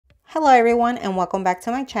Hello everyone and welcome back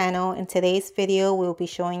to my channel. In today's video, we'll be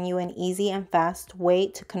showing you an easy and fast way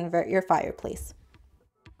to convert your fireplace.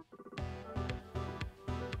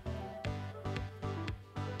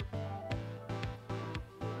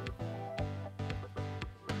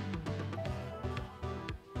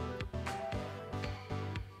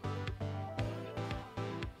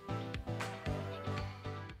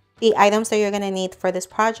 The items that you're going to need for this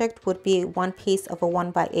project would be one piece of a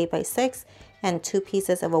 1x8x6 and two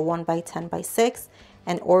pieces of a 1x10x6,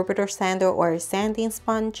 an orbiter sander or a sanding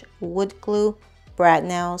sponge, wood glue, brad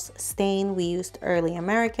nails, stain, we used Early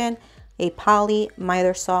American, a poly,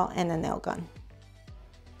 miter saw, and a nail gun.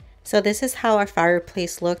 So this is how our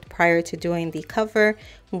fireplace looked prior to doing the cover.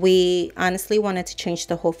 We honestly wanted to change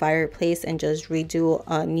the whole fireplace and just redo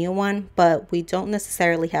a new one, but we don't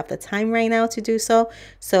necessarily have the time right now to do so.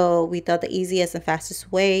 So we thought the easiest and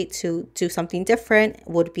fastest way to do something different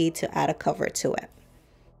would be to add a cover to it.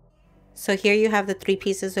 So here you have the three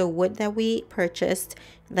pieces of wood that we purchased.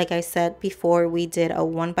 Like I said before, we did a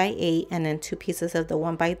 1x8 and then two pieces of the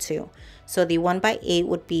 1x2. So the 1x8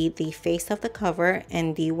 would be the face of the cover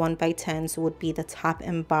and the 1x10s would be the top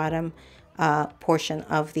and bottom portion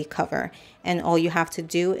of the cover. And all you have to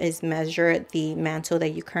do is measure the mantle that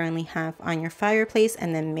you currently have on your fireplace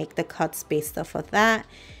and then make the cuts based off of that.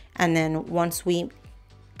 And then once we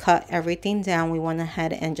cut everything down, we went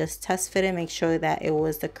ahead and just test fit it, make sure that it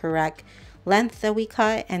was the correct length that we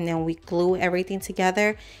cut, and then we glue everything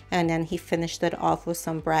together, and then he finished it off with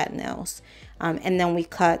some brad nails, and then we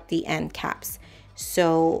cut the end caps.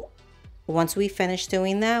 So once we finished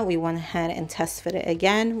doing that, we went ahead and test fit it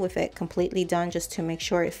again with it completely done just to make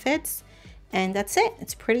sure it fits, and that's it.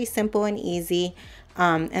 It's pretty simple and easy.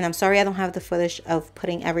 And I'm sorry I don't have the footage of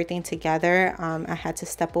putting everything together. I had to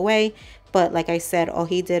step away, but like I said, all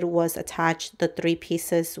he did was attach the three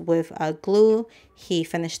pieces with glue. He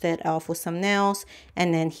finished it off with some nails,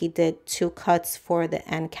 and then he did two cuts for the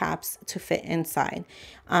end caps to fit inside.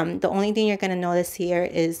 The only thing you're going to notice here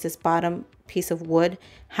is this bottom piece of wood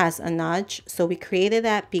has a notch. So we created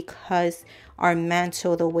that because our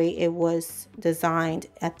mantle, the way it was designed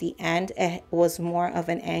at the end, it was more of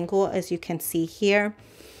an angle, as you can see here.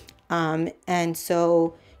 And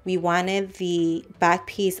so we wanted the back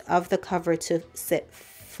piece of the cover to sit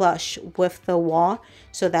flush with the wall.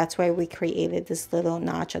 So that's why we created this little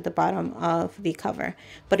notch at the bottom of the cover.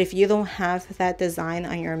 But if you don't have that design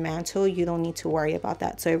on your mantle, you don't need to worry about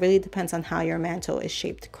that. So it really depends on how your mantle is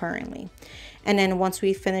shaped currently. And then once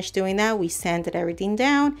we finished doing that, we sanded everything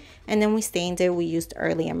down and then we stained it. We used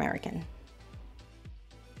Early American.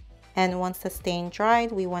 And once the stain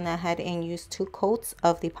dried, we went ahead and used 2 coats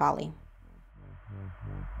of the poly.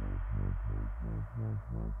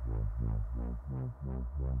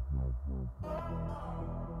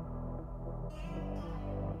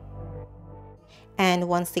 And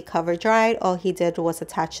once the cover dried, all he did was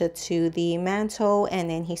attach it to the mantle, and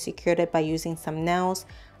then he secured it by using some nails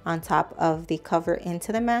on top of the cover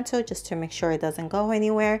into the mantle just to make sure it doesn't go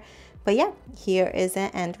anywhere. But yeah, here is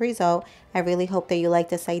an end result. I really hope that you like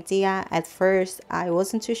this idea. At first, I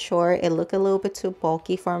wasn't too sure. It looked a little bit too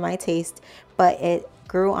bulky for my taste, but it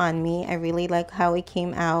grew on me. I really like how it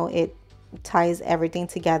came out. It ties everything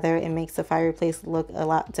together. It makes the fireplace look a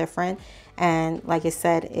lot different. And like I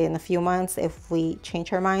said, in a few months, if we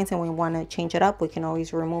change our minds and we want to change it up, we can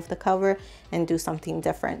always remove the cover and do something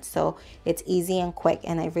different. So it's easy and quick,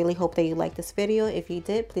 and I really hope that you like this video. If you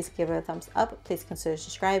did, please give it a thumbs up. Please consider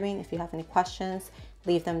subscribing. If you have any questions,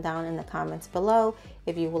 leave them down in the comments below.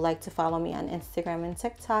 If you would like to follow me on Instagram and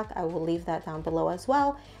TikTok, I will leave that down below as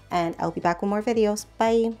well. And I'll be back with more videos.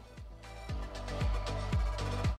 Bye.